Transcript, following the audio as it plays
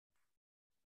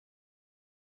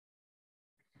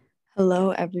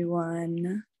Hello,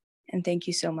 everyone, and thank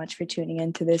you so much for tuning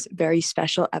into this very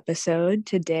special episode.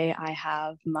 Today, I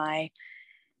have my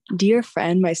dear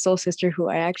friend, my soul sister, who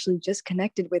I actually just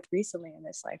connected with recently in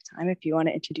this lifetime. If you want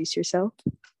to introduce yourself.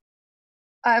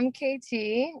 I'm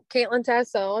Caitlin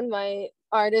Tassone. My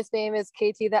artist name is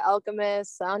KT the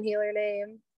Alchemist, sound healer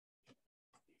name.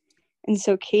 And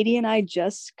so Katie and I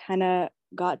just kind of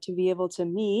got to be able to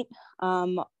meet.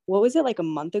 What was it, like a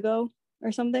month ago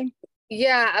or something?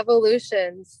 Yeah,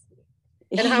 Evolutions.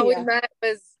 And how we met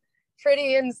was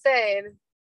pretty insane.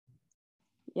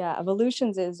 Yeah,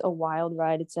 Evolutions is a wild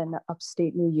ride. It's in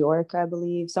upstate New York, I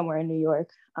believe, somewhere in New York.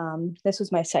 This was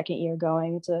my second year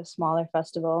going. It's a smaller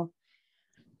festival.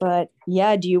 But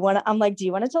yeah, do you want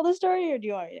to tell the story or do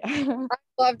you want me to? I'd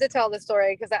love to tell the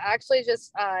story because I actually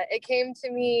just, it came to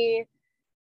me,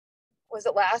 was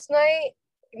it last night?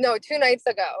 No, 2 nights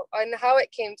ago. And how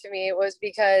it came to me was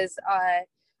because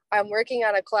I'm working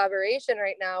on a collaboration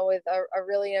right now with a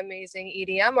really amazing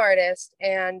EDM artist.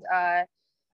 And I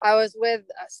was with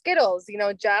Skittles,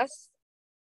 Jess.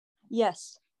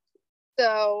 Yes.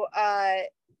 So,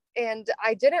 and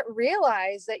I didn't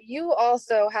realize that you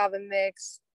also have a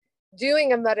mix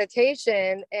doing a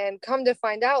meditation, and come to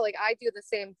find out, like, I do the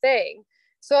same thing.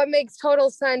 So it makes total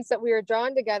sense that we were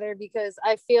drawn together because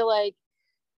I feel like,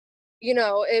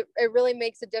 it really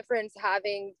makes a difference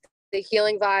having the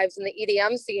healing vibes and the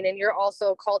EDM scene, and you're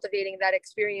also cultivating that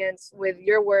experience with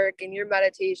your work and your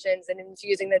meditations and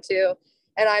infusing the two.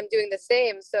 And I'm doing the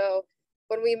same. So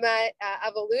when we met at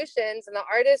Evolutions in the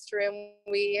artist room,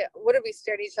 we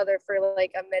stared at each other for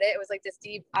like a minute. It was like this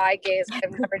deep eye gaze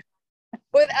I've never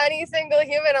with any single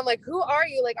human. I'm like, who are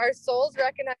you? Like, our souls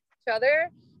recognize each other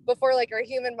before like our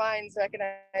human minds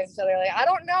recognize each other. Like, I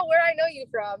don't know where I know you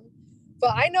from,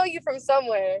 but I know you from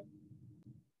somewhere.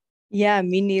 Yeah,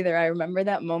 me neither. I remember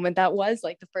that moment. That was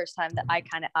like the first time that I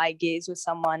kind of eye gazed with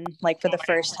someone, like for the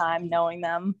first time, knowing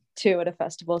them too at a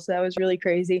festival. So that was really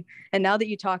crazy. And now that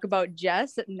you talk about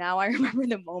Jess, now I remember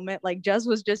the moment. Like Jess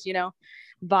was just,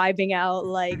 vibing out,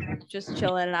 like just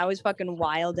chilling, and I was fucking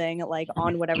wilding, like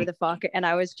on whatever the fuck, and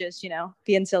I was just,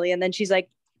 being silly. And then she's like,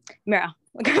 Mira,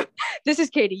 this is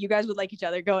Katie. You guys would like each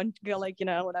other. Go, like,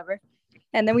 whatever.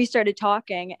 And then we started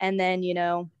talking, and then,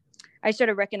 I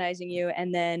started recognizing you.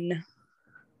 And then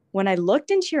when I looked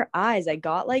into your eyes, I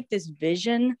got like this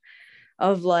vision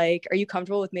of like, are you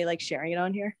comfortable with me like sharing it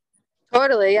on here?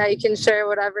 Totally. Yeah, you can share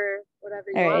whatever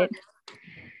you want.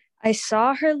 I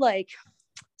saw her like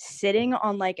sitting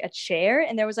on like a chair,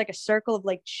 and there was like a circle of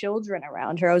like children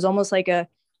around her. It was almost like a,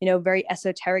 very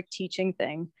esoteric teaching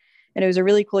thing. And it was a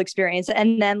really cool experience.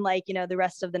 And then like, the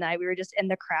rest of the night we were just in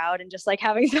the crowd and just like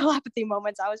having telepathy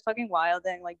moments. I was fucking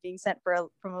wilding, like being sent from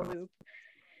a loop.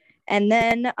 And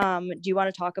then do you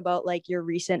want to talk about like your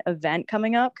recent event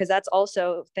coming up? Because that's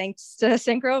also thanks to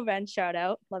Synchro Event. Shout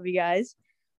out. Love you guys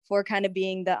for kind of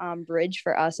being the bridge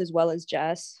for us as well as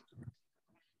Jess.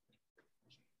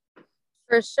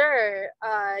 For sure.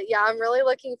 Yeah, I'm really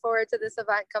looking forward to this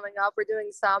event coming up. We're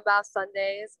doing Sound Bath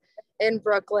Sundays in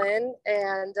Brooklyn,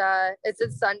 and it's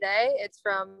a Sunday. It's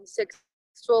from 6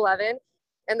 to 11.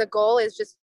 And the goal is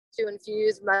just to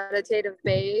infuse meditative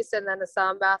bass and then a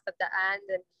sound bath at the end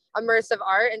and immersive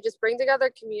art, and just bring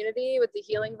together community with the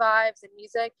healing vibes and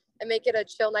music and make it a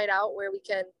chill night out where we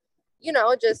can,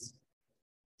 just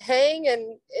hang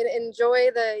and enjoy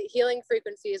the healing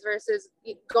frequencies versus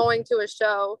going to a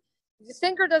show.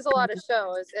 Synchro does a lot of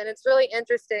shows, and it's really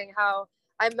interesting how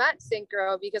I met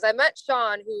Synchro because I met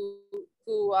Sean,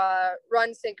 who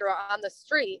runs Synchro on the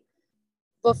street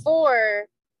before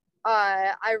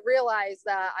I realized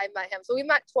that I met him. So we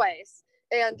met twice,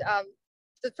 and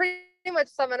to pretty much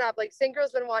sum it up, like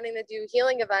Synchro's been wanting to do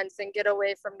healing events and get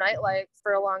away from nightlife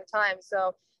for a long time.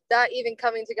 So that even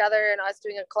coming together and us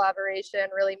doing a collaboration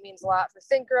really means a lot for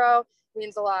Synchro,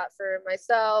 means a lot for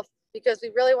myself, because we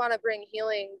really want to bring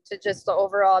healing to just the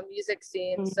overall music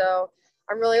scene. Mm-hmm. So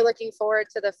I'm really looking forward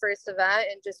to the first event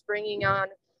and just bringing on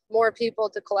more people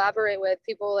to collaborate with,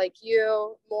 people like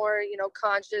you, more,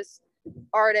 conscious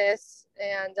artists,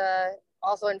 and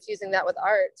also infusing that with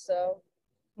art. So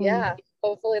yeah,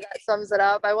 hopefully that sums it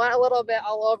up. I went a little bit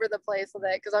all over the place with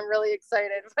it because I'm really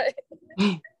excited. But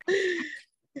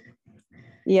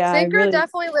yeah, Synchro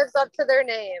definitely lives up to their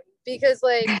name because,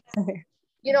 like,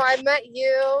 I met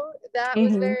you. That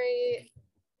was very,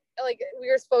 like, we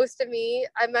were supposed to meet.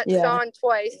 I met Sean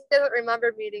twice. He doesn't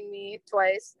remember meeting me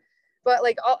twice. But,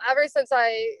 like, ever since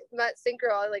I met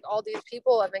Synchro, like, all these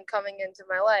people have been coming into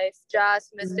my life. Jazz,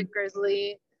 Mystic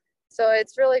Grizzly. So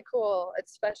it's really cool.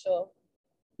 It's special.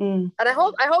 And I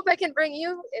hope I can bring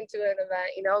you into an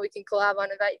event. We can collab on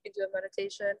an event. You can do a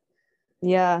meditation.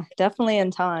 Yeah, definitely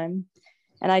in time.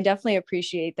 And I definitely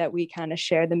appreciate that we kind of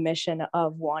share the mission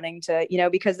of wanting to,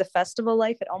 because the festival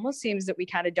life, it almost seems that we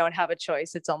kind of don't have a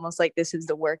choice. It's almost like this is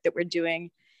the work that we're doing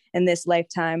in this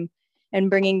lifetime and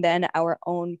bringing then our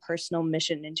own personal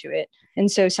mission into it.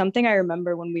 And so something I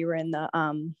remember when we were in the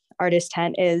artist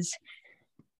tent is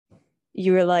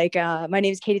you were like, my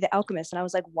name is Katie the Alchemist. And I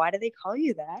was like, why do they call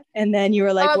you that? And then you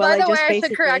were like, well, by the I way, just I should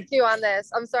basically correct you on this.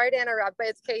 I'm sorry to interrupt, but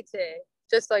it's KT,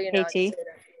 just so you know. KT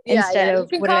Yeah, instead yeah. You of,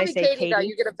 can what did call I me say? Katie though. Katie?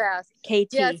 You get a pass.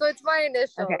 Yeah, KT. so it's my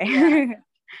initials. Okay.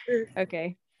 Yeah.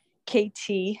 Okay.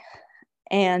 KT.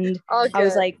 And All I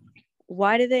was good. like,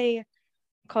 why do they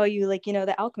call you like,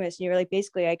 the alchemist? And you were like,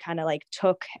 basically, I kind of like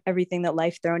took everything that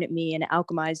life thrown at me and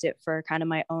alchemized it for kind of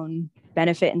my own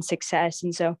benefit and success.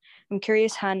 And so I'm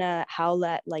curious, Hannah, how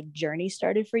that like journey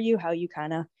started for you, how you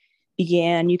kind of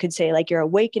began, you could say like your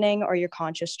awakening or your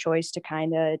conscious choice to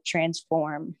kind of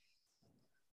transform.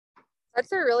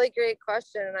 That's a really great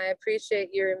question, and I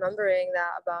appreciate you remembering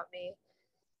that about me.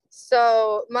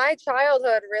 So my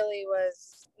childhood really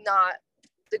was not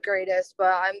the greatest,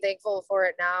 but I'm thankful for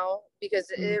it now because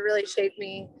it really shaped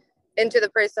me into the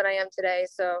person I am today.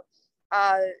 So,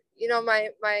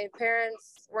 my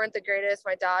parents weren't the greatest.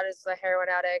 My dad is a heroin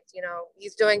addict.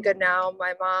 He's doing good now.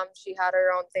 My mom, she had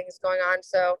her own things going on.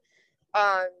 So,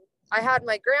 I had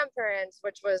my grandparents,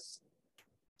 which was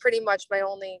pretty much my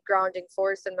only grounding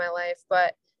force in my life.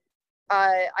 But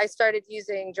I started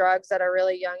using drugs at a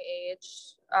really young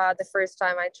age. The first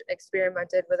time I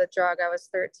experimented with a drug, I was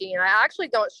 13. I actually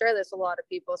don't share this with a lot of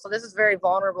people, so this is very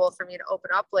vulnerable for me to open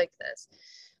up like this.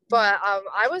 But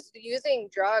I was using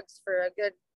drugs for a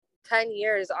good 10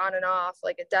 years on and off,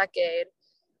 like a decade,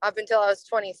 up until I was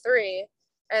 23.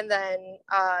 And then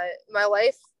my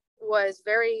life was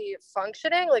very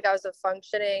functioning. Like I was a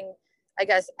functioning, I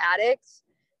guess, addict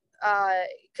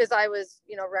because I was,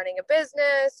 running a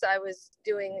business. I was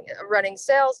running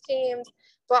sales teams,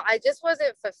 but I just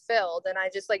wasn't fulfilled. And I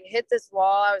just like hit this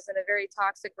wall. I was in a very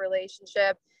toxic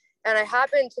relationship. And I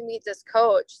happened to meet this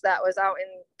coach that was out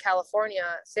in California,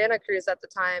 Santa Cruz at the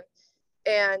time.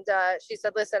 And she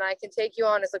said, listen, I can take you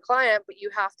on as a client, but you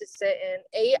have to sit in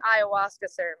 8 ayahuasca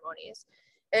ceremonies.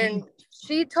 And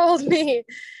she told me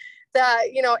that,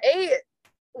 8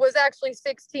 was actually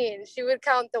 16. She would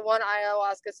count the one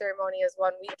ayahuasca ceremony as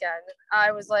one weekend.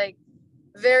 I was like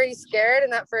very scared.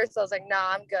 And at first I was like,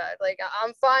 nah, I'm good. Like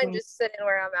I'm fine just sitting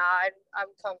where I'm at. I'm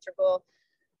comfortable.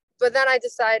 But then I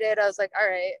decided, I was like, all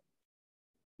right,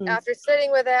 after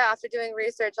sitting with it, after doing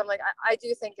research, I'm like, I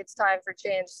do think it's time for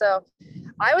change. So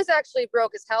I was actually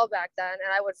broke as hell back then.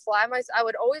 And I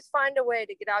would always find a way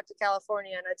to get out to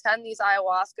California and attend these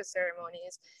ayahuasca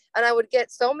ceremonies. And I would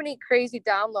get so many crazy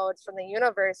downloads from the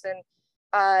universe. And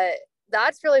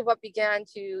that's really what began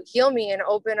to heal me and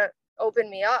open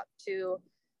me up to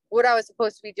what I was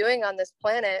supposed to be doing on this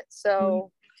planet.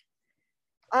 So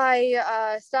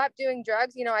I stopped doing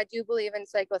drugs. I do believe in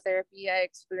psychotherapy. I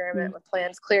experiment with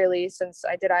plants clearly since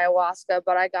I did ayahuasca,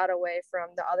 but I got away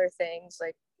from the other things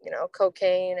like,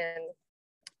 cocaine and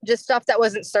just stuff that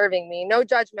wasn't serving me. No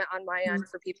judgment on my end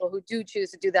for people who do choose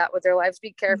to do that with their lives.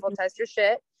 Be careful, test your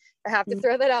shit. I have to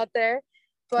throw that out there.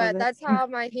 But that's how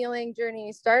my healing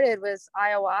journey started, was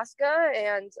ayahuasca.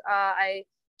 And I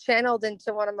channeled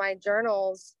into one of my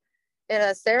journals in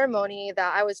a ceremony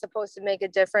that I was supposed to make a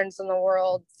difference in the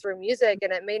world through music.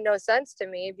 And it made no sense to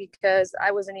me because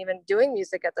I wasn't even doing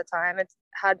music at the time. It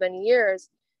had been years.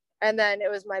 And then it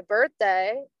was my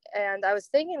birthday. And I was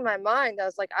thinking in my mind, I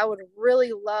was like, I would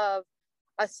really love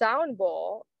a sound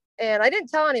bowl. And I didn't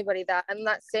tell anybody that. And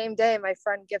that same day, my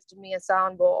friend gifted me a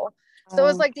sound bowl. So it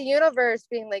was like the universe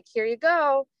being like, here you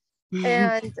go.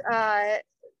 And I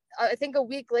think a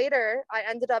week later, I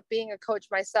ended up being a coach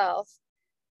myself.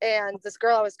 And this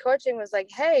girl I was coaching was like,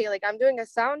 hey, like I'm doing a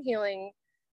sound healing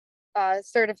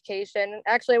certification.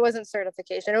 Actually, it wasn't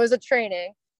certification. It was a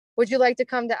training. Would you like to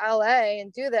come to LA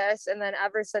and do this? And then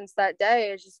ever since that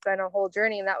day, it's just been a whole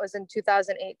journey. And that was in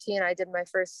 2018. I did my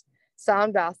first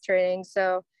sound bath training.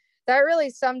 So that really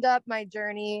summed up my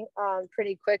journey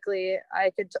pretty quickly.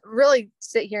 I could really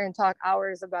sit here and talk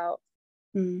hours about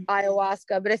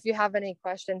ayahuasca, but if you have any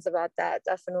questions about that,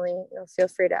 definitely feel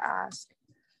free to ask.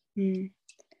 I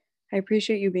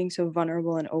appreciate you being so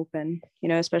vulnerable and open,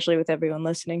 especially with everyone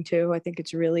listening too. I think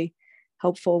it's really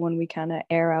helpful when we kind of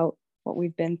air out what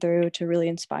we've been through to really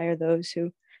inspire those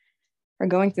who are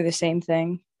going through the same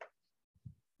thing.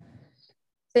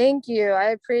 Thank you. I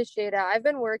appreciate it. I've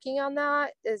been working on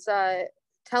that, is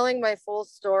telling my full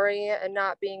story and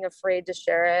not being afraid to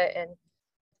share it and,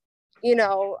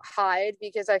 hide,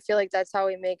 because I feel like that's how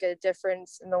we make a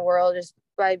difference in the world, just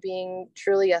by being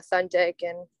truly authentic.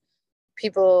 And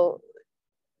people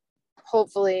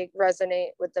hopefully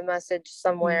resonate with the message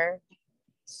somewhere.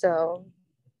 So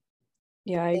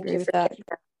yeah, I agree with that.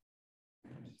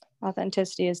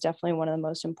 Authenticity is definitely one of the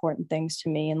most important things to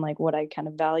me, and like what I kind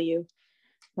of value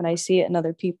when I see it in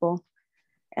other people.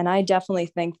 And I definitely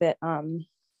think that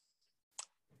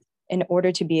in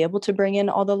order to be able to bring in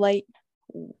all the light,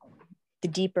 the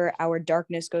deeper our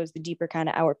darkness goes, the deeper kind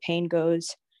of our pain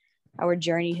goes. Our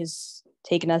journey has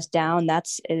taken us down.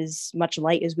 That's as much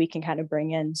light as we can kind of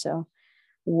bring in. So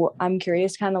I'm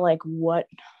curious, kind of like, what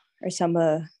are some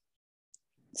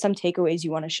takeaways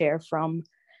you want to share from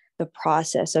the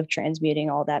process of transmuting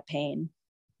all that pain?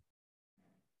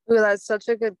 Ooh, that's such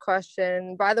a good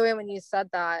question. By the way, when you said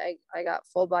that, I got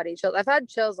full body chills. I've had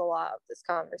chills a lot of this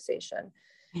conversation.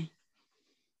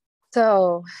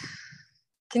 So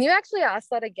can you actually ask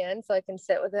that again so I can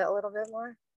sit with it a little bit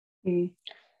more?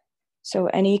 So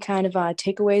any kind of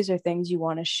takeaways or things you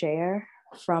want to share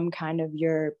from kind of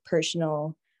your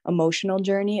personal emotional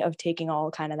journey of taking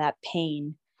all kind of that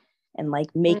pain and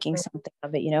like making something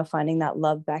of it, you know, finding that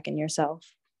love back in yourself?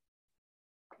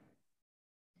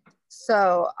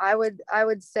 So I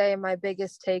would say my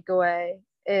biggest takeaway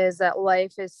is that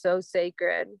life is so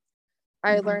sacred.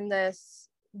 I learned this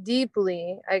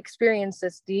deeply. I experienced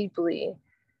this deeply.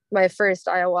 My first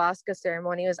ayahuasca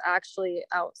ceremony was actually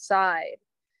outside,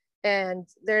 and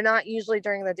they're not usually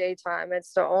during the daytime.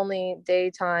 It's the only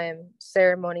daytime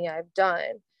ceremony I've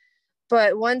done.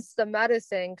 But once the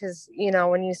medicine, because, you know,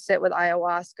 when you sit with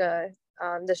ayahuasca,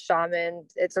 the shaman,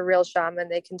 it's a real shaman,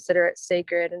 they consider it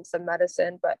sacred and some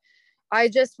medicine. But I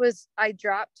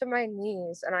dropped to my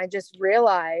knees and I just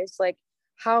realized like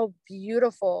how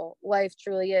beautiful life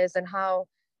truly is, and how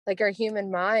like our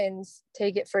human minds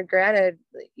take it for granted,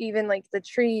 even like the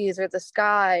trees or the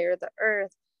sky or the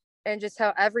earth, and just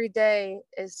how every day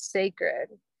is sacred.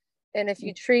 And if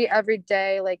you treat every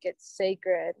day like it's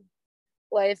sacred,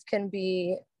 life can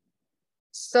be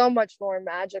so much more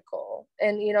magical.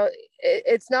 And, you know,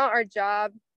 it's not our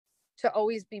job to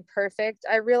always be perfect.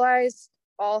 I realized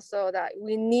also that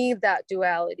we need that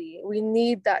duality. We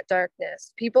need that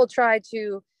darkness. People try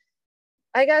to,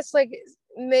 I guess, like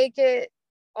make it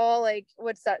all like,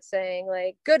 what's that saying?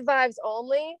 Like good vibes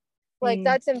only. Like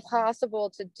that's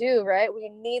impossible to do, right? We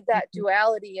need that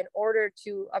duality in order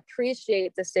to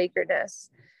appreciate the sacredness.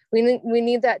 We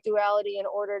need that duality in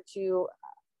order to,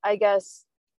 I guess,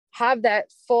 have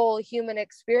that full human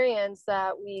experience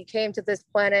that we came to this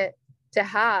planet to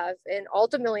have, and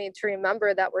ultimately to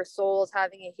remember that we're souls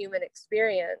having a human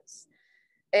experience.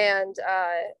 And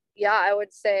yeah, I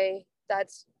would say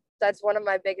that's one of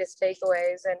my biggest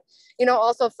takeaways. And, you know,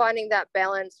 also finding that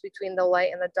balance between the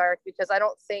light and the dark, because I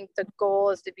don't think the goal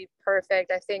is to be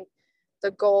perfect. I think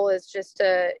the goal is just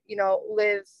to, you know,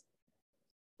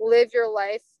 live your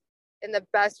life in the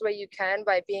best way you can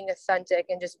by being authentic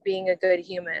and just being a good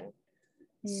human.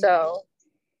 So,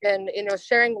 and, you know,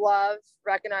 sharing love,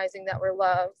 recognizing that we're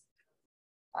loved.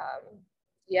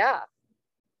 Yeah.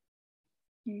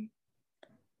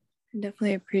 I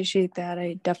definitely appreciate that.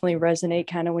 I definitely resonate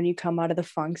kind of when you come out of the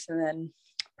funks. And then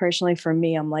personally for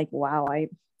me, I'm like, wow, I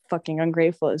fucking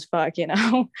ungrateful as fuck, you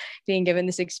know, being given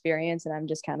this experience. And I'm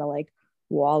just kind of like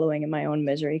wallowing in my own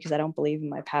misery because I don't believe in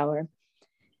my power.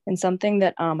 And something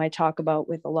that I talk about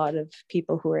with a lot of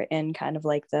people who are in kind of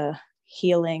like the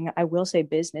healing, I will say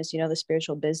business, you know, the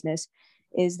spiritual business,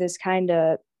 is this kind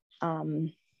of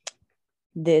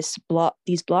these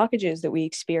blockages that we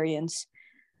experience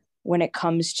when it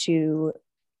comes to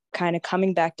kind of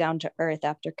coming back down to earth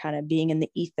after kind of being in the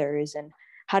ethers, and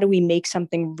how do we make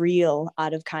something real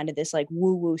out of kind of this like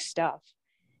woo-woo stuff.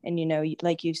 And, you know,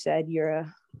 like you said, you're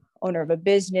a owner of a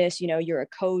business, you know, you're a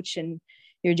coach and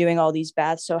you're doing all these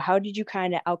baths. So how did you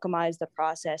kind of alchemize the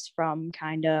process from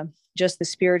kind of just the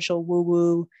spiritual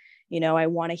woo-woo, you know, I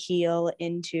want to heal,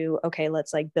 into, okay,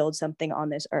 let's like build something on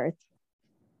this earth?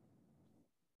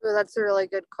 Well, that's a really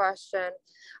good question.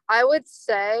 I would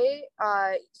say,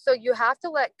 so you have to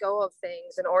let go of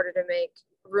things in order to make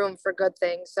room for good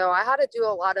things. So I had to do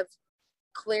a lot of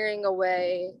clearing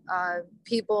away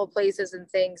people, places, and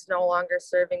things no longer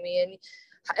serving me.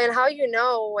 And how you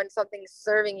know when something's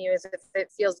serving you is if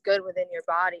it feels good within your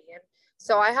body. And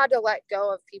so I had to let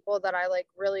go of people that I like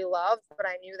really loved, but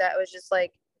I knew that it was just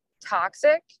like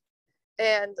toxic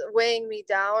and weighing me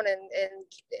down,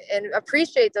 and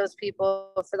appreciate those people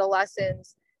for the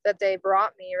lessons that they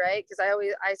brought me, right? Because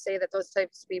I say that those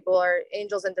types of people are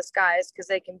angels in disguise, because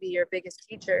they can be your biggest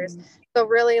teachers. So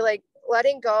really like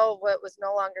letting go of what was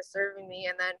no longer serving me,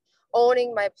 and then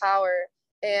owning my power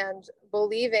and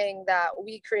believing that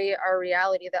we create our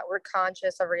reality, that we're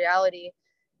conscious of reality.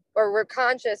 or we're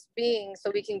conscious beings,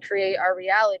 so we can create our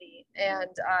reality. And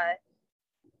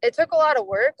it took a lot of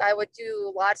work. I would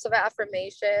do lots of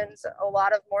affirmations, a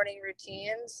lot of morning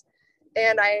routines,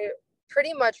 and I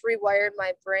pretty much rewired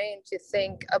my brain to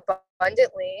think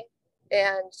abundantly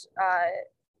and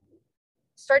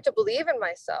start to believe in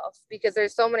myself, because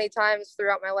there's so many times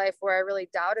throughout my life where I really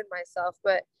doubted myself,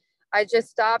 but I just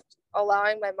stopped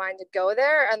allowing my mind to go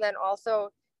there, and then also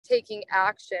taking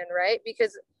action, right?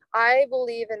 Because I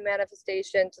believe in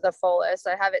manifestation to the fullest.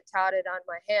 I have it touted on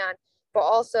my hand, but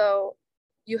also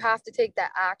you have to take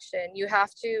that action. You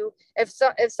have to,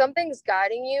 if something's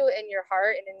guiding you in your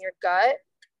heart and in your gut,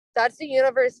 that's the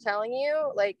universe telling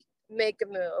you, like, make a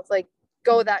move, like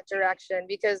go that direction.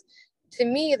 Because to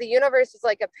me, the universe is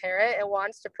like a parent. It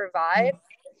wants to provide,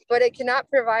 but it cannot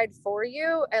provide for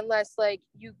you unless like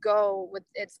you go with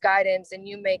its guidance and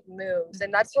you make moves.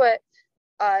 And that's what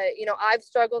I've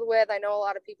struggled with. I know a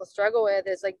lot of people struggle with,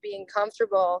 is like being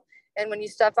comfortable. And when you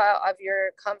step out of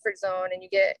your comfort zone and you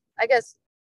get, I guess,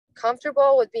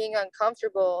 comfortable with being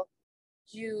uncomfortable,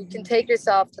 you can take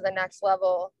yourself to the next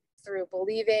level through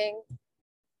believing,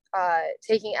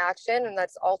 taking action. And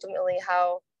that's ultimately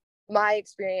how my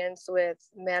experience with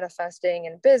manifesting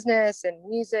in business and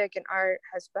music and art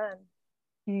has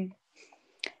been.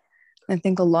 I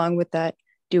think along with that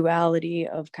duality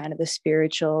of kind of the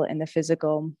spiritual and the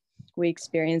physical, we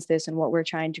experience this in what we're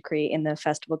trying to create in the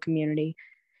festival community.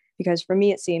 Because for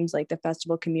me, it seems like the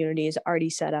festival community is already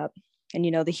set up, and,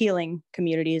 the healing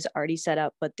community is already set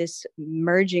up, but this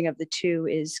merging of the two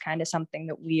is kind of something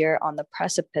that we are on the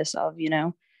precipice of.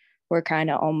 We're kind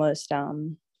of almost, I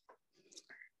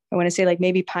want to say like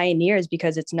maybe pioneers,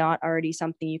 because it's not already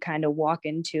something you kind of walk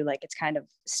into, like it's kind of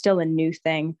still a new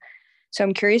thing. So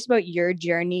I'm curious about your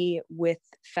journey with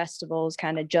festivals,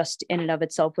 kind of just in and of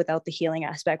itself without the healing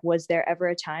aspect. Was there ever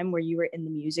a time where you were in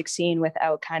the music scene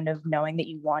without kind of knowing that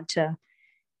you want to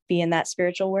be in that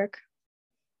spiritual work?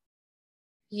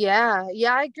 Yeah,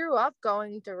 I grew up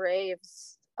going to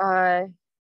raves. I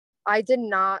did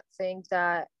not think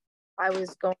that I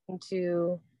was going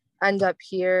to end up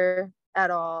here at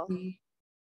all.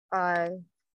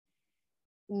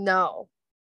 No.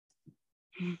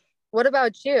 What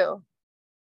about you?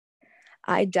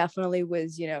 I definitely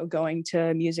was, going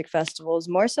to music festivals,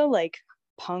 more so like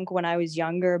punk when I was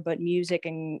younger, but music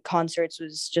and concerts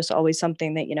was just always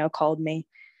something that, called me.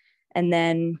 And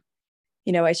then,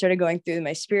 I started going through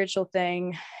my spiritual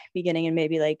thing beginning in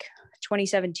maybe like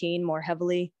 2017 more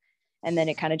heavily. And then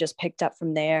it kind of just picked up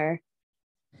from there.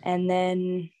 And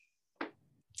then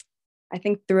I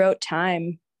think throughout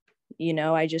time,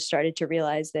 I just started to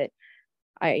realize that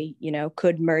I,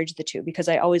 could merge the two, because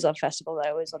I always love festivals. I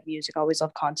always love music, always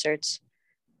love concerts.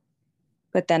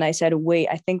 But then I said, wait,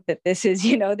 I think that this is,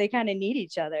 they kind of need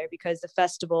each other, because the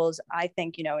festivals, I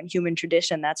think, in human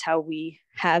tradition, that's how we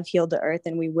have healed the earth,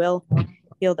 and we will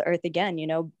heal the earth again,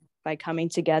 by coming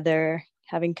together,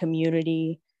 having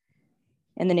community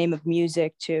in the name of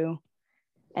music too,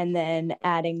 and then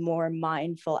adding more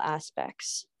mindful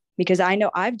aspects. Because I know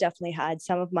I've definitely had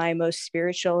some of my most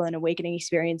spiritual and awakening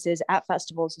experiences at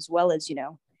festivals, as well as,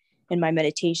 in my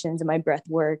meditations and my breath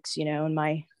works, and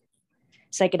my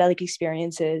psychedelic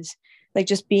experiences. Like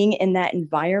just being in that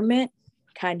environment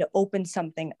kind of opened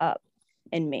something up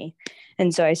in me.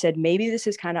 And so I said, maybe this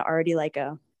is kind of already like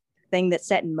a thing that's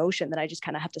set in motion that I just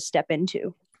kind of have to step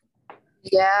into.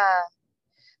 Yeah,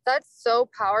 that's so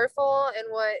powerful. And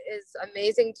what is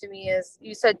amazing to me is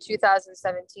you said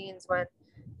 2017 is when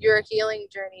your healing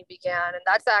journey began, and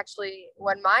that's actually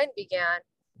when mine began.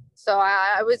 So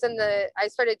I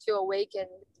started to awaken,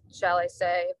 shall I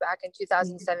say, back in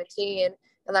 2017,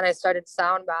 and then I started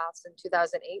sound baths in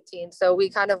 2018. So we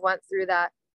kind of went through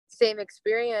that same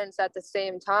experience at the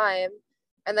same time.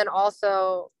 And then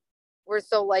also we're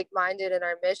so like-minded in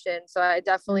our mission. So I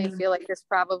definitely feel like this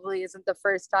probably isn't the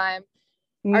first time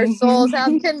our souls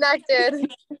have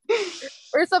connected.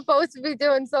 We're supposed to be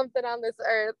doing something on this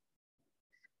earth.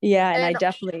 Yeah, and I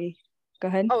definitely go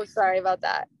ahead. Oh, sorry about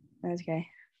that. That's okay.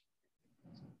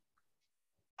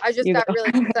 I just got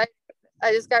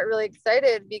really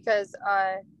excited because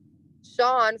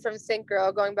Sean from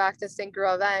Synchro, going back to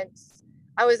Synchro events,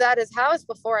 I was at his house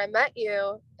before I met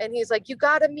you, and he's like, you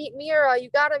gotta meet Mira.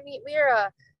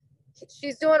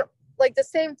 She's doing like the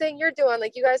same thing you're doing.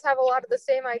 Like, you guys have a lot of the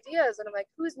same ideas. And I'm like,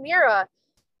 who's Mira?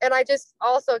 And I just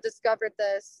also discovered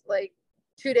this like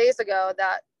 2 days ago,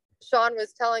 that Sean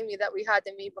was telling me that we had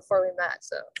to meet before we met.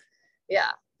 So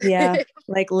yeah.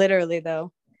 Like literally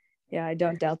though. Yeah, I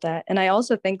don't doubt that. And I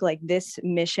also think like this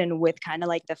mission with kind of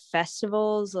like the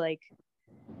festivals, like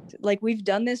like we've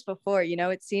done this before, you know,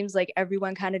 it seems like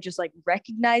everyone kind of just like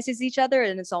recognizes each other,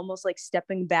 and it's almost like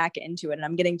stepping back into it. And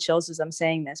I'm getting chills as I'm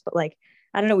saying this, but like,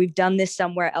 I don't know, we've done this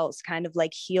somewhere else, kind of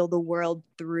like heal the world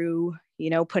through, you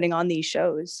know, putting on these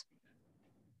shows.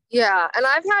 Yeah, and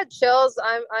I've had chills.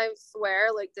 I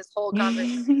swear, like this whole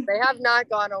conversation, they have not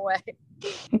gone away.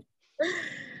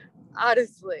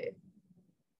 Honestly.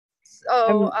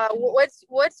 So,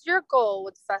 what's your goal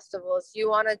with festivals? You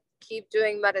want to keep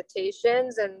doing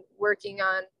meditations and working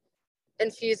on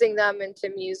infusing them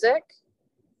into music?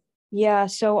 Yeah,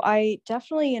 so I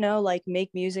definitely, you know, like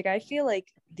make music. I feel like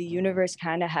the universe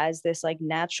kind of has this like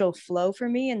natural flow for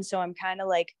me. And so I'm kind of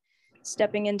like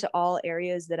stepping into all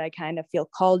areas that I kind of feel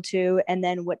called to. And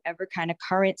then whatever kind of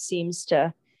current seems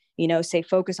to, you know, say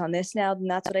focus on this now, then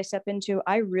that's what I step into.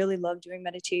 I really love doing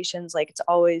meditations. Like it's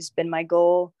always been my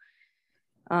goal.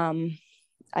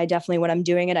 I definitely, when I'm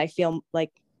doing it, I feel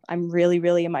like I'm really,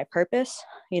 really in my purpose,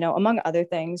 you know, among other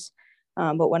things.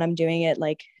 But when I'm doing it,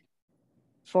 like,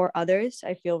 for others,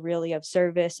 I feel really of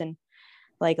service and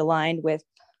like aligned with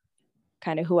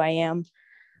kind of who I am.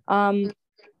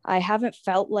 I haven't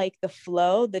felt like the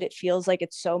flow that it feels like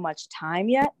it's so much time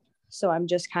yet. So I'm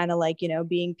just kind of like, you know,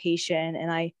 being patient,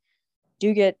 and I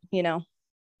do get, you know,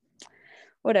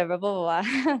 whatever, blah, blah,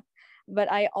 blah.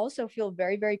 But I also feel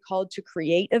very, very called to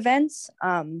create events.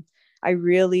 I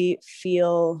really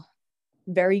feel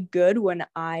very good when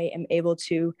I am able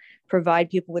to provide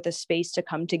people with a space to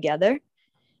come together.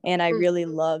 And I really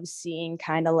love seeing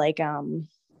kind of like, I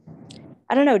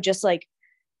don't know, just like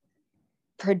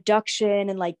production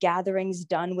and like gatherings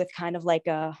done with kind of like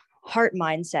a heart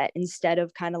mindset instead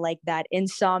of kind of like that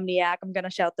insomniac. I'm going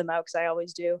to shout them out because I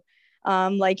always do.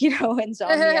 Like, you know,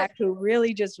 insomniac who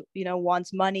really just, you know,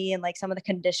 wants money, and like some of the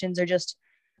conditions are just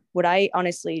what I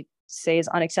honestly say is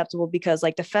unacceptable, because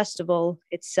like the festival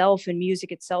itself and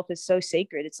music itself is so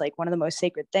sacred. It's like one of the most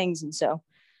sacred things. And so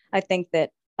I think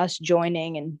that us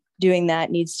joining and doing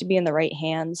that needs to be in the right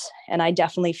hands. And I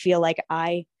definitely feel like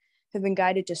I have been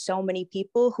guided to so many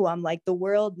people who I'm like, the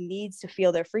world needs to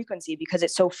feel their frequency because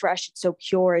it's so fresh, it's so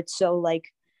pure, it's so like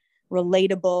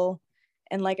relatable.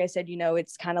 And like I said, you know,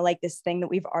 it's kind of like this thing that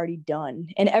we've already done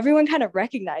and everyone kind of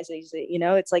recognizes it, you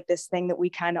know, it's like this thing that we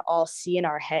kind of all see in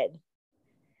our head.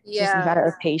 It's just a matter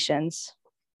of patience.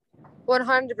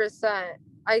 100%.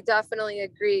 I definitely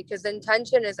agree, because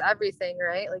intention is everything,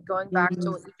 right? Like going back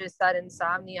to what you just said,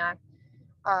 insomniac.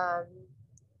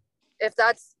 If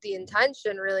that's the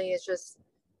intention, really, is just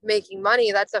making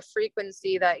money, that's a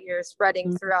frequency that you're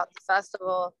spreading throughout the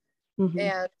festival.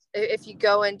 And if you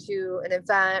go into an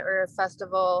event or a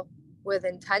festival with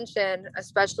intention,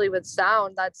 especially with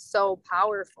sound, that's so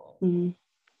powerful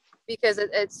because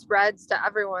it spreads to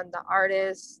everyone, the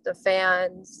artists, the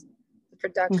fans, the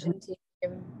production team.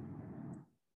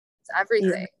 It's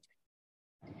everything.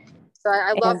 So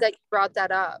I love that you brought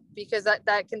that up, because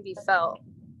that can be felt.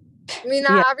 I mean,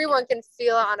 not everyone can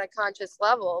feel it on a conscious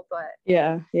level, but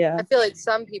I feel like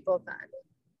some people can.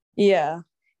 Yeah.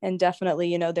 And definitely,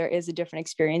 you know, there is a different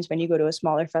experience when you go to a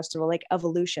smaller festival like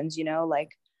Evolutions, you know,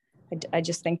 like I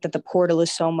just think that the portal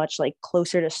is so much like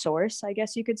closer to source, I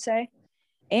guess you could say.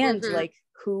 And like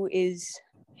who is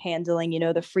handling, you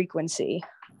know, the frequency,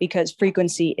 because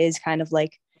frequency is kind of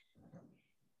like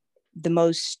the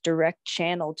most direct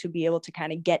channel to be able to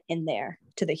kind of get in there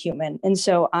to the human. And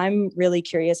so I'm really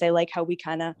curious. I like how we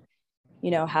kind of,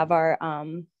 you know, have our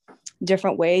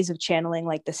different ways of channeling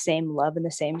like the same love and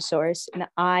the same source. And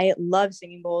I love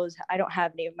singing bowls. I don't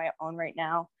have any of my own right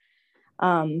now.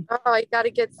 You got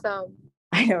to get some.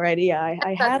 I know, right? Yeah,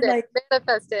 I had like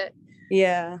manifest it.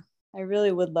 Yeah, I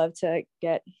really would love to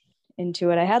get into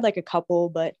it. I had like a couple,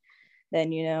 but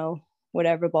then, you know,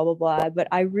 whatever, blah, blah, blah. But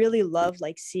I really love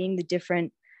like seeing the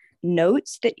different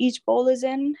notes that each bowl is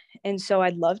in. And so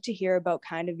I'd love to hear about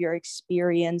kind of your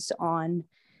experience on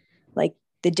like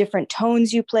the different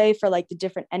tones you play for like the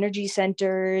different energy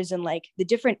centers and like the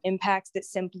different impacts that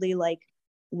simply like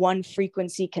one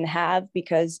frequency can have,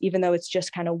 because even though it's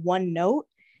just kind of one note,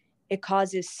 it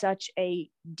causes such a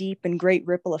deep and great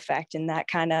ripple effect. And that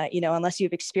kind of, you know, unless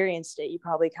you've experienced it, you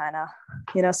probably kind of,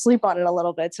 you know, sleep on it a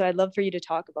little bit. So I'd love for you to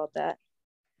talk about that.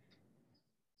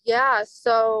 Yeah,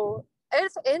 so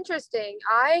it's interesting.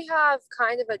 I have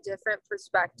kind of a different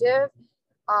perspective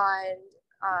on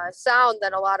sound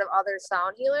than a lot of other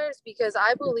sound healers, because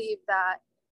I believe that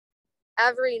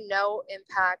every note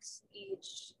impacts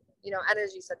each, you know,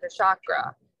 energy center,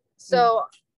 chakra. So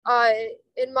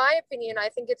in my opinion, I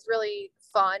think it's really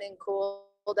fun and cool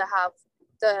to have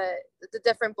the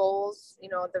different bowls, you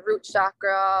know, the root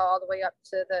chakra all the way up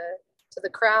to the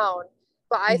crown.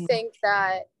 But I think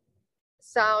that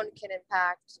sound can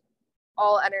impact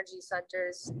all energy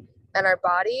centers in our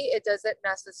body. It doesn't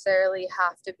necessarily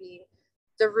have to be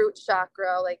the root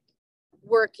chakra, like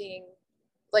working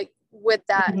like with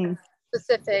that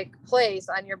specific place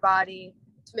on your body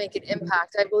to make an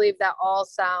impact. I believe that all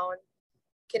sound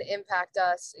can impact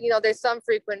us. You know, there's some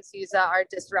frequencies that are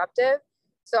disruptive.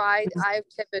 So I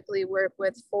typically work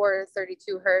with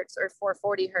 432 hertz or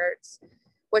 440 hertz,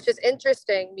 which is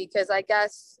interesting because I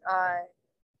guess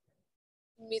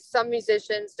some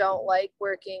musicians don't like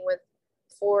working with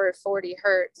 440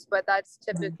 hertz, but that's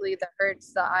typically the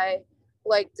hertz that I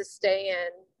like to stay in.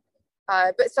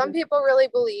 But some people really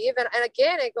believe, and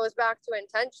again, it goes back to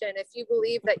intention. If you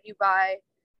believe that you buy,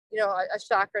 you know, a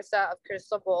chakra set of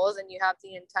crystal bowls and you have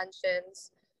the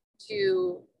intentions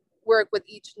to work with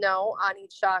each note on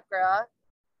each chakra,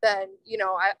 then, you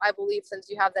know, I believe since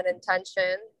you have that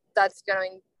intention, that's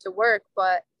going to work.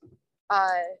 But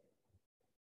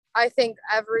I think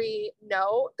every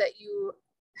note that you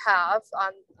have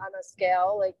on a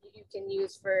scale, like you can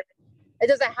use for, it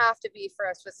doesn't have to be for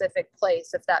a specific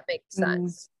place, if that makes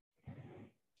sense.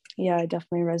 Yeah, I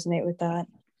definitely resonate with that.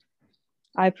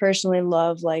 I personally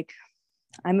love, like,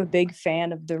 I'm a big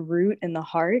fan of the root and the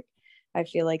heart. I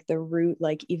feel like the root,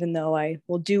 like, even though I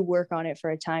will do work on it for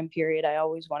a time period, I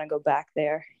always want to go back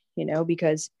there, you know,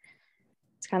 because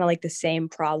it's kind of like the same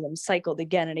problem cycled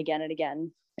again and again and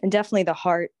again. And definitely the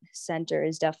heart center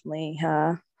is definitely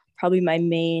probably my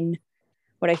main,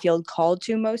 what I feel called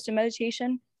to most in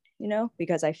meditation, you know,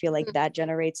 because I feel like that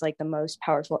generates like the most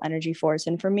powerful energy force.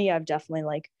 And for me, I've definitely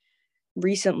like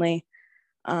recently,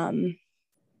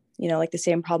 you know, like the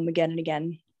same problem again and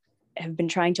again, have been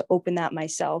trying to open that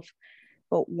myself.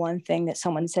 But one thing that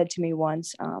someone said to me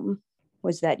once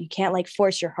was that you can't like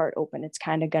force your heart open. It's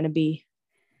kind of going to be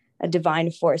a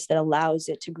divine force that allows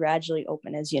it to gradually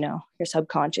open as, you know, your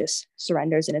subconscious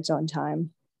surrenders in its own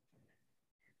time,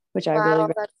 which I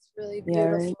really, that's really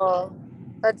beautiful.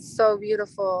 That's so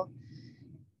beautiful.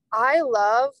 I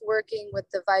love working with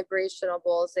the vibrational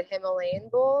bowls, the Himalayan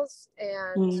bowls,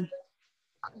 and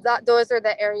those are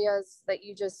the areas that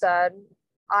you just said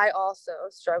I also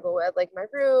struggle with, like my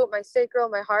root, my sacral,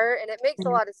 my heart. And it makes a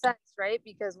lot of sense, right?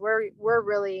 Because we're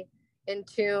really in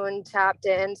tune, tapped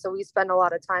in. So we spend a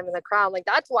lot of time in the crown. Like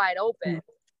that's wide open.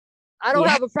 I don't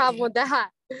have a problem with that.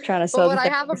 Trying to but what I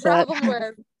have a problem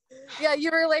with, yeah,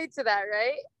 you relate to that,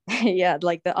 right? Yeah,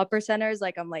 like the upper center is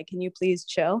like, I'm like, can you please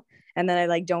chill? And then I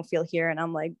like don't feel here, and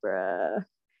I'm like, bruh.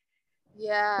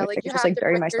 Yeah, like you just, have like, to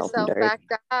bury bring myself in yourself dirt. back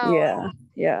down.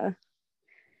 Yeah.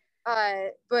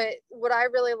 But what I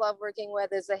really love working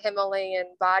with is the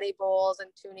Himalayan body bowls and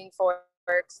tuning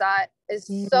forks. That is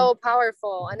so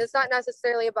powerful, and it's not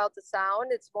necessarily about the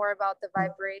sound; it's more about the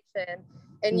vibration.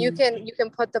 And you can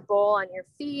put the bowl on your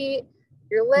feet,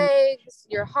 your legs,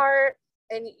 your heart,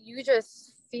 and you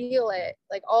just feel it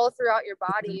like all throughout your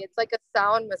body. It's like a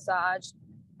sound massage,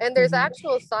 and there's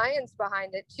actual science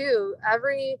behind it too.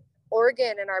 Every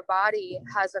organ in our body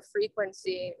has a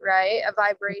frequency, right? A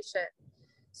vibration.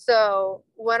 So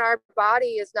when our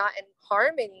body is not in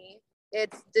harmony,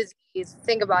 it's disease.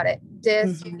 Think about it,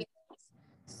 disease.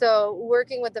 So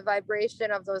working with the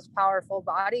vibration of those powerful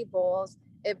body bowls,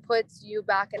 it puts you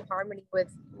back in harmony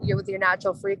with your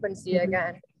natural frequency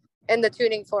again. And the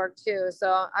tuning fork too.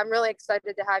 So I'm really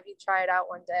excited to have you try it out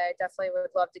one day. I definitely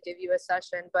would love to give you a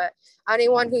session. But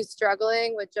anyone who's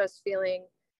struggling with just feeling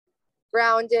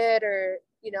grounded, or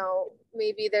you know,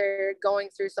 maybe they're going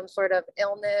through some sort of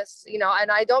illness, you know,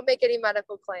 and I don't make any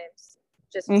medical claims,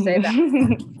 just to say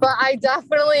that, but I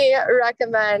definitely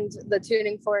recommend the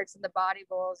tuning forks and the body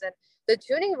bowls. And the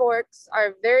tuning forks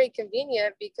are very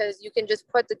convenient because you can just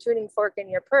put the tuning fork in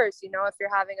your purse. You know, if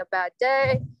you're having a bad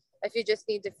day, if you just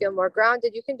need to feel more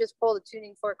grounded, you can just pull the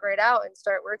tuning fork right out and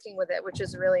start working with it, which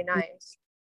is really nice.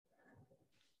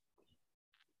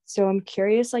 So I'm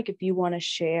curious, like, if you want to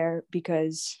share,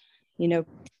 because, you know,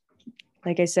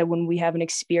 like I said, when we haven't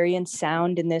experienced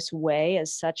sound in this way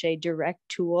as such a direct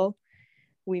tool,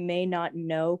 we may not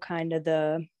know kind of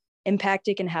the impact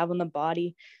it can have on the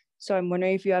body. So I'm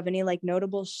wondering if you have any like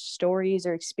notable stories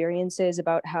or experiences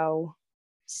about how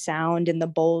sound and the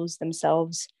bowls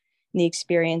themselves and the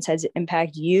experience has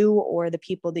impacted you or the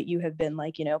people that you have been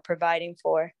like, you know, providing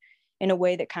for in a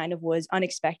way that kind of was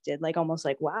unexpected, like almost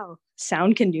like, wow,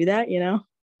 sound can do that, you know?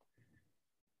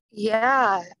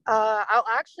 Yeah, I'll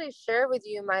actually share with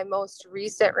you my most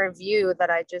recent review that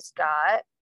I just got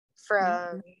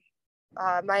from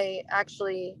my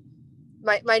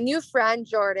new friend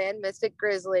Jordan, Mystic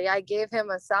Grizzly. I gave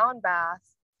him a sound bath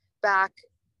back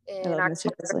in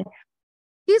October.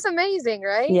 He's amazing,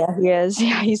 right? Yeah, he is.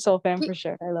 Yeah, he's Soul Fan for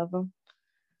sure. I love him.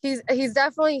 he's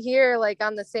definitely here, like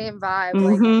on the same vibe,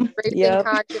 like Mm-hmm. raising Yep.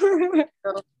 consciousness,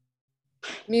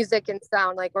 music and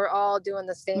sound, like we're all doing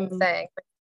the same Mm-hmm. thing.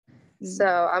 So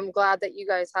I'm glad that you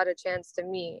guys had a chance to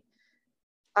meet.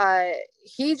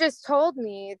 He just told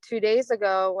me 2 days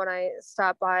ago when I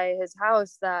stopped by his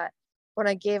house that when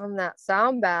I gave him that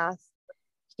sound bath,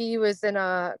 he was in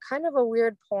a kind of a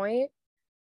weird point,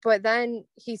 but then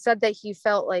he said that he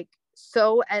felt like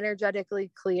so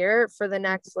energetically clear for the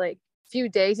next like few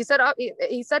days. He said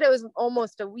it was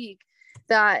almost a week,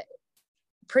 that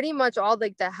pretty much all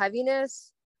like the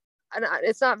heaviness, and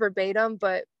it's not verbatim,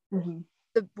 but Mm-hmm.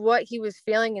 what he was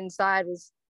feeling inside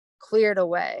was cleared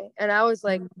away. And I was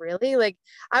like, really? Like,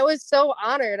 I was so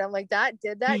honored. I'm like, that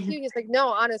did that to you? He's like, no,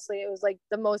 honestly, it was like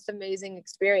the most amazing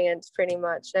experience pretty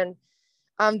much. And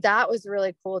that was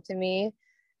really cool to me.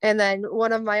 And then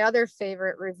one of my other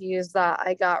favorite reviews that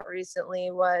I got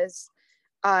recently was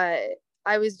I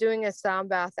was doing a sound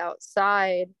bath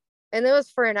outside, and it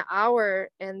was for an hour,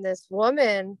 and this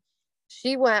woman,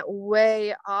 she went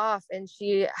way off, and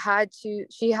she had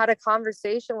a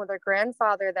conversation with her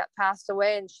grandfather that passed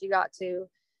away, and she got to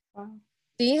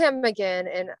see him again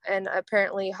and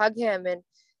apparently hug him, and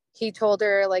he told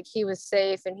her like he was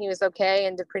safe and he was okay,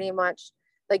 and to pretty much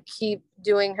like keep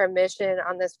doing her mission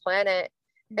on this planet.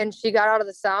 And she got out of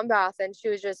the sound bath and she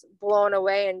was just blown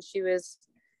away, and she was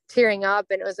tearing up,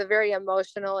 and it was a very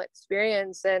emotional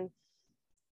experience. And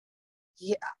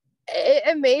yeah, it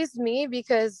amazed me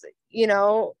because, you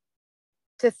know,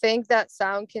 to think that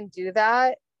sound can do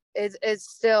that is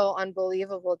still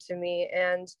unbelievable to me.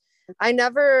 And I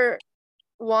never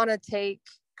want to take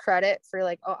credit for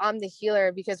like, oh, I'm the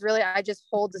healer, because really I just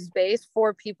hold the space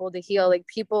for people to heal. Like,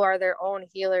 people are their own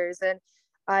healers, and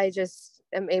I just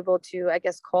am able to, I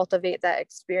guess, cultivate that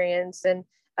experience. And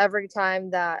every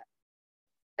time that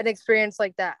an experience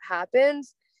like that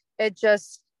happens, it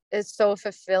just is so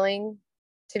fulfilling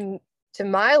to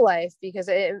my life, because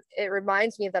it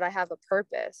reminds me that I have a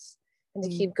purpose and to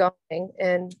keep going.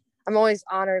 And I'm always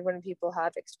honored when people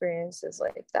have experiences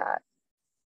like that.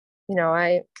 You know,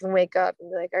 I can wake up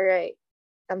and be like, all right,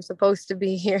 I'm supposed to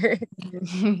be here.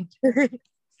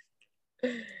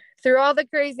 Through all the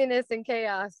craziness and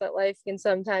chaos that life can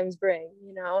sometimes bring,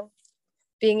 you know,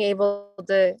 being able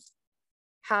to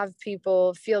have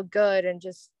people feel good and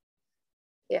just,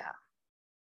 yeah.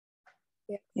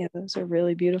 Yeah, those are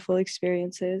really beautiful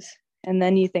experiences. And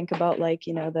then you think about like,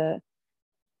 you know, the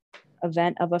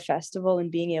event of a festival and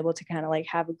being able to kind of like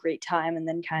have a great time, and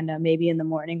then kind of maybe in the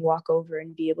morning walk over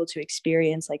and be able to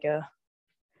experience like a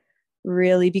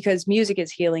really, because music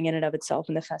is healing in and of itself,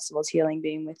 and the festival is healing,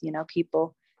 being with, you know,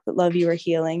 people that love you are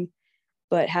healing.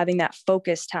 But having that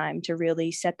focus time to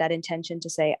really set that intention to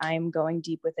say, I'm going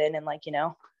deep within, and like, you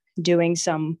know, doing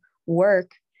some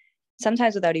work,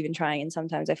 sometimes without even trying. And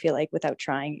sometimes I feel like without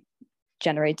trying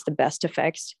generates the best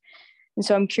effects. And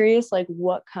so I'm curious, like,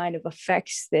 what kind of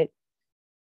effects that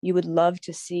you would love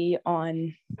to see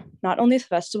on not only the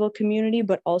festival community,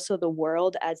 but also the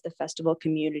world as the festival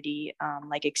community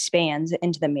like expands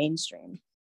into the mainstream?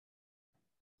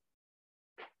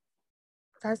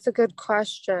 That's a good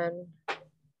question.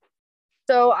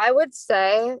 So I would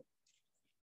say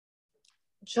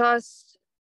just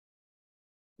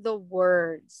the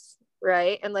words,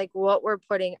 right? And like what we're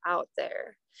putting out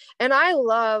there. And I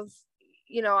love,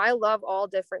 you know, I love all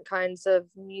different kinds of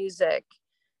music.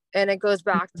 And it goes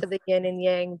back to the yin and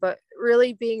yang, but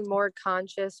really being more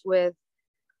conscious with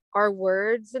our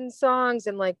words and songs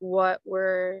and like what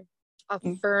we're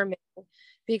affirming.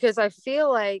 Because I feel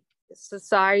like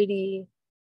society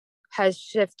has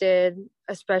shifted,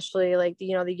 especially like,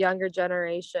 you know, the younger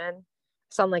generation. I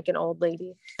sound like an old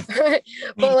lady. But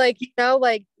like, you know,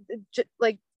 like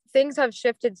things have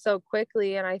shifted so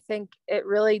quickly, and I think it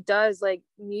really does, like,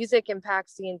 music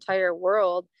impacts the entire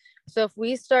world. So if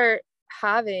we start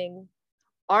having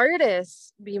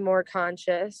artists be more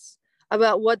conscious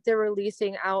about what they're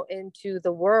releasing out into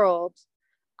the world,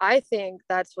 I think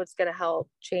that's what's going to help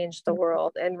change the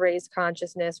world and raise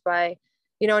consciousness by,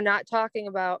 you know, not talking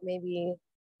about maybe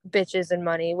bitches and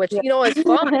money, which, you know, is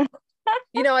fun.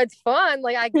 You know, it's fun.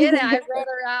 Like, I get it. I rode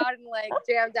around and like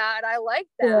jammed out, and I like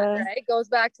that, right? It goes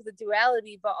back to the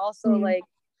duality, but also like,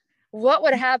 what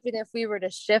would happen if we were to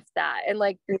shift that? And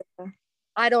like,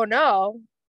 I don't know.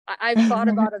 I've thought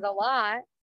about it a lot,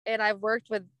 and I've worked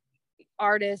with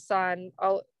artists on,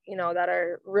 you know, that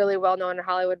are really well known in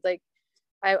Hollywood. Like,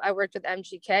 I worked with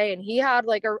MGK, and he had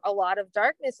like a lot of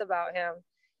darkness about him,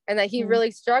 and that he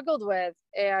really struggled with.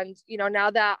 And, you know, now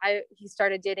that he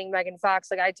started dating Megan Fox,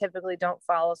 like, I typically don't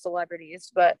follow celebrities,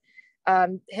 but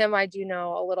him, I do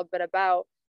know a little bit about.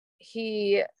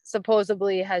 He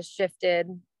supposedly has shifted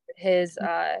his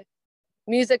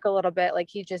music a little bit. Like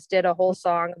he just did a whole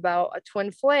song about a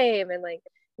twin flame and like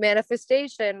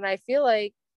manifestation. And I feel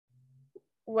like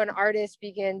when artists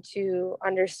begin to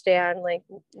understand like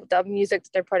the music that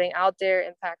they're putting out there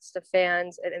impacts the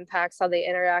fans, it impacts how they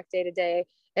interact day to day,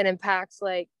 and impacts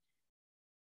like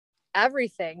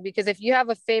everything. Because if you have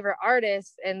a favorite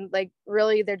artist and like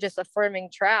really they're just affirming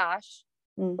trash,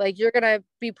 like you're gonna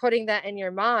be putting that in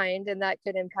your mind, and that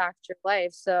could impact your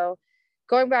life. So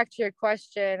going back to your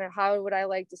question, how would I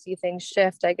like to see things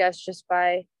shift? I guess just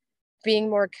by being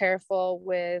more careful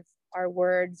with our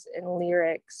words and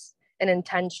lyrics and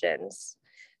intentions,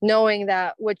 knowing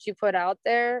that what you put out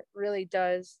there really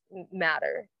does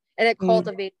matter, and it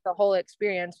cultivates the whole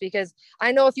experience. Because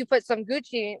I know if you put some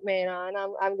Gucci Mane on,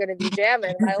 I'm going to be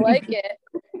jamming. I like it,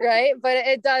 right? But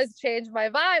it does change my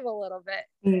vibe a little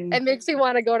bit. It makes me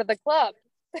want to go to the club.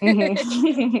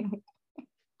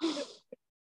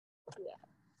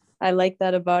 I like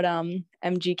that about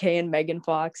MGK and Megan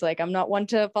Fox. Like, I'm not one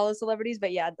to follow celebrities,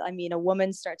 but yeah, I mean, a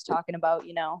woman starts talking about,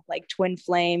 you know, like twin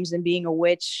flames and being a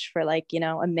witch for like, you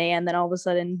know, a man, then all of a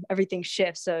sudden everything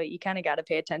shifts. So you kind of got to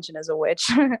pay attention as a witch.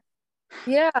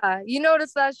 Yeah, you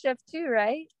notice that shift too,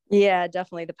 right? Yeah,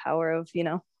 definitely the power of, you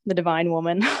know, the divine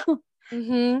woman.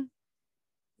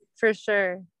 For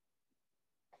sure.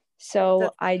 So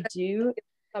I do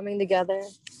coming together.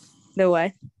 The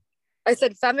what? I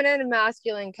said feminine and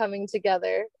masculine coming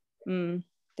together. The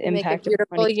impact make a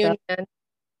beautiful union.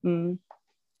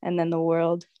 And then the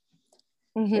world.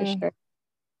 For sure.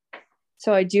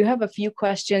 So I do have a few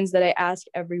questions that I ask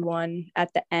everyone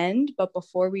at the end, but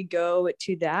before we go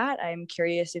to that, I'm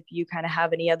curious if you kind of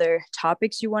have any other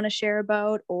topics you want to share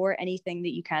about, or anything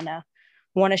that you kind of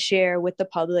want to share with the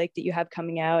public that you have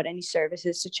coming out, any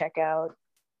services to check out.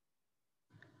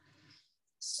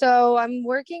 So I'm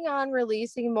working on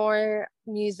releasing more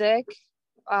music.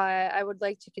 I would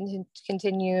like to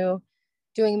continue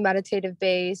doing meditative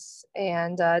bass,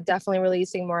 and definitely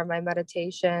releasing more of my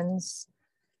meditations,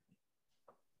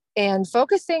 and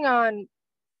focusing on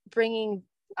bringing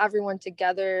everyone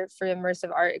together for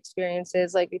immersive art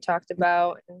experiences like we talked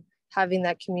about, and having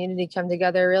that community come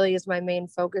together really is my main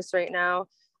focus right now.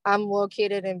 I'm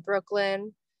located in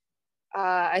Brooklyn.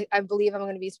 I believe I'm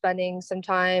going to be spending some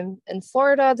time in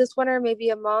Florida this winter, maybe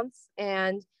a month,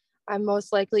 and I'm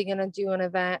most likely going to do an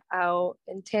event out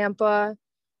in Tampa.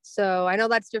 So I know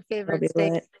that's your favorite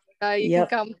state. You can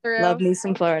come through. Love me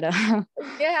some Florida.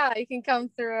 Yeah, you can come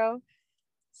through.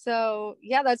 So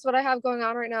yeah, that's what I have going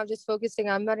on right now. Just focusing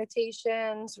on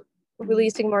meditations,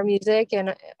 releasing more music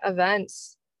and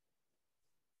events,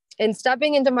 and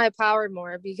stepping into my power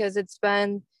more, because it's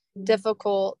been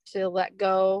difficult to let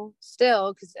go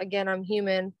still, because again, I'm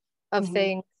human, of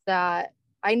things that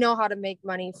I know how to make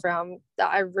money from,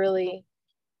 that I really,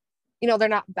 you know, they're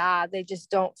not bad, they just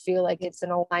don't feel like it's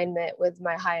in alignment with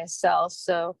my highest self.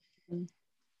 So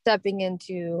stepping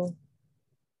into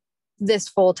this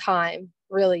full time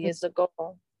really is the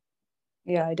goal.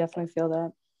 Yeah, I definitely feel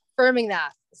that. Affirming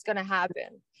that it's going to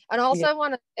happen. And also I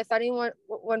want to, if anyone,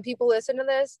 when people listen to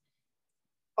this,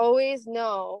 always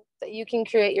know that you can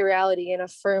create your reality and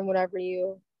affirm whatever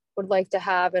you would like to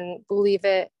have, and believe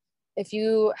it. If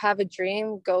you have a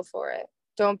dream, go for it.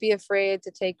 Don't be afraid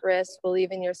to take risks,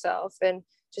 believe in yourself, and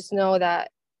just know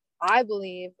that I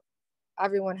believe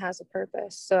everyone has a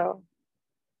purpose. So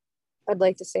I'd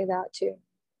like to say that too.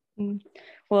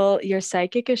 Well, your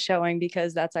psychic is showing,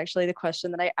 because that's actually the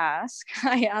question that I ask.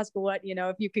 I ask what, you know,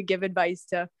 if you could give advice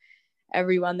to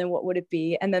everyone, then what would it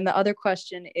be? And then the other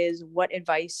question is, what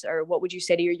advice or what would you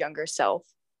say to your younger self?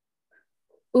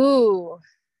 Ooh,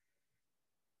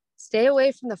 stay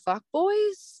away from the fuck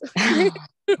boys. I'm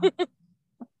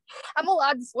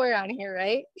allowed to swear on here,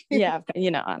 right? Yeah, you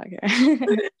know, I don't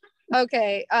care.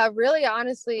 Okay, really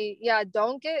honestly, yeah,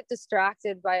 don't get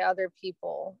distracted by other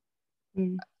people.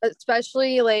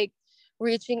 Especially like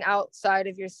reaching outside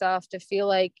of yourself to feel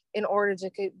like in order to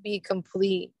be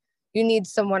complete, you need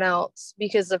someone else,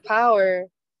 because the power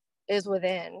is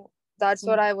within. That's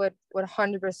what I would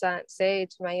 100% say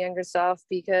to my younger self,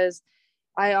 because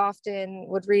I often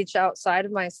would reach outside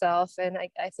of myself, and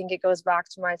I think it goes back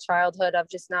to my childhood of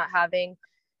just not having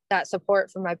that support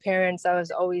from my parents. I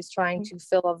was always trying to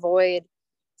fill a void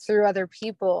through other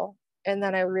people, and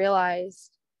then I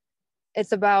realized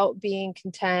it's about being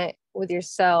content with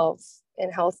yourself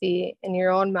and healthy in your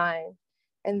own mind,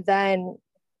 and then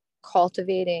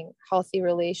cultivating healthy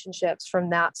relationships from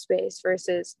that space,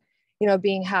 versus, you know,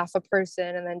 being half a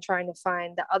person and then trying to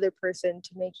find the other person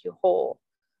to make you whole.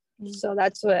 So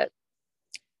that's what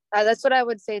I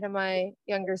would say to my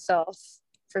younger self,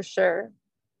 for sure.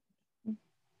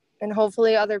 And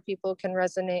hopefully other people can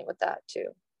resonate with that too.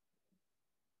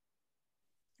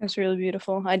 That's really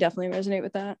beautiful. I definitely resonate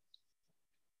with that.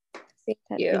 Thank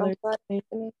you.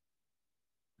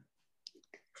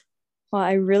 Well,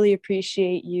 I really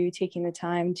appreciate you taking the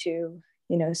time to,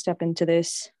 step into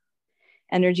this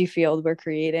energy field we're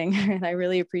creating. And I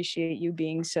really appreciate you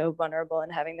being so vulnerable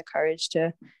and having the courage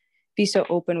to be so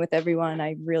open with everyone.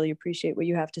 I really appreciate what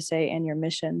you have to say and your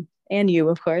mission, and you,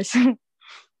 of course.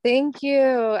 Thank you.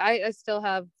 I still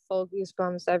have full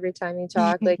goosebumps every time you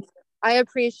talk. Like, I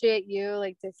appreciate you,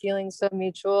 like the feeling so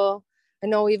mutual. I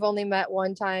know we've only met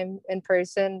one time in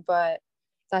person, but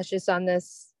that's just on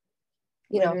this,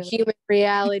 human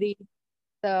reality.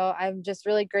 So I'm just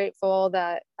really grateful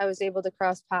that I was able to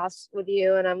cross paths with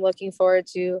you, and I'm looking forward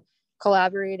to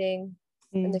collaborating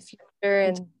in the future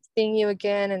and seeing you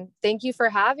again. And thank you for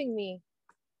having me.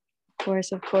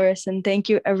 Of course. And thank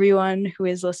you everyone who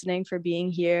is listening for being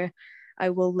here.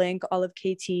 I will link all of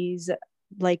KT's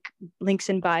links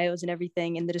and bios and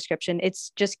everything in the description.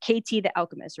 It's just KT the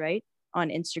Alchemist, right? On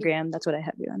Instagram. That's what I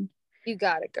have you on. You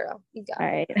got it, girl. You got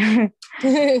it.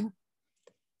 All right.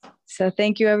 So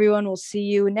thank you, everyone. We'll see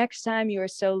you next time. You are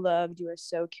so loved. You are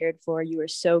so cared for. You are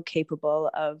so capable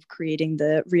of creating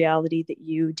the reality that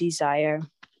you desire.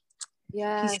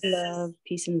 Yes. Peace and love.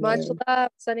 Peace and much love.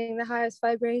 love. Sending the highest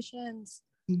vibrations.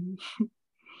 Mm-hmm.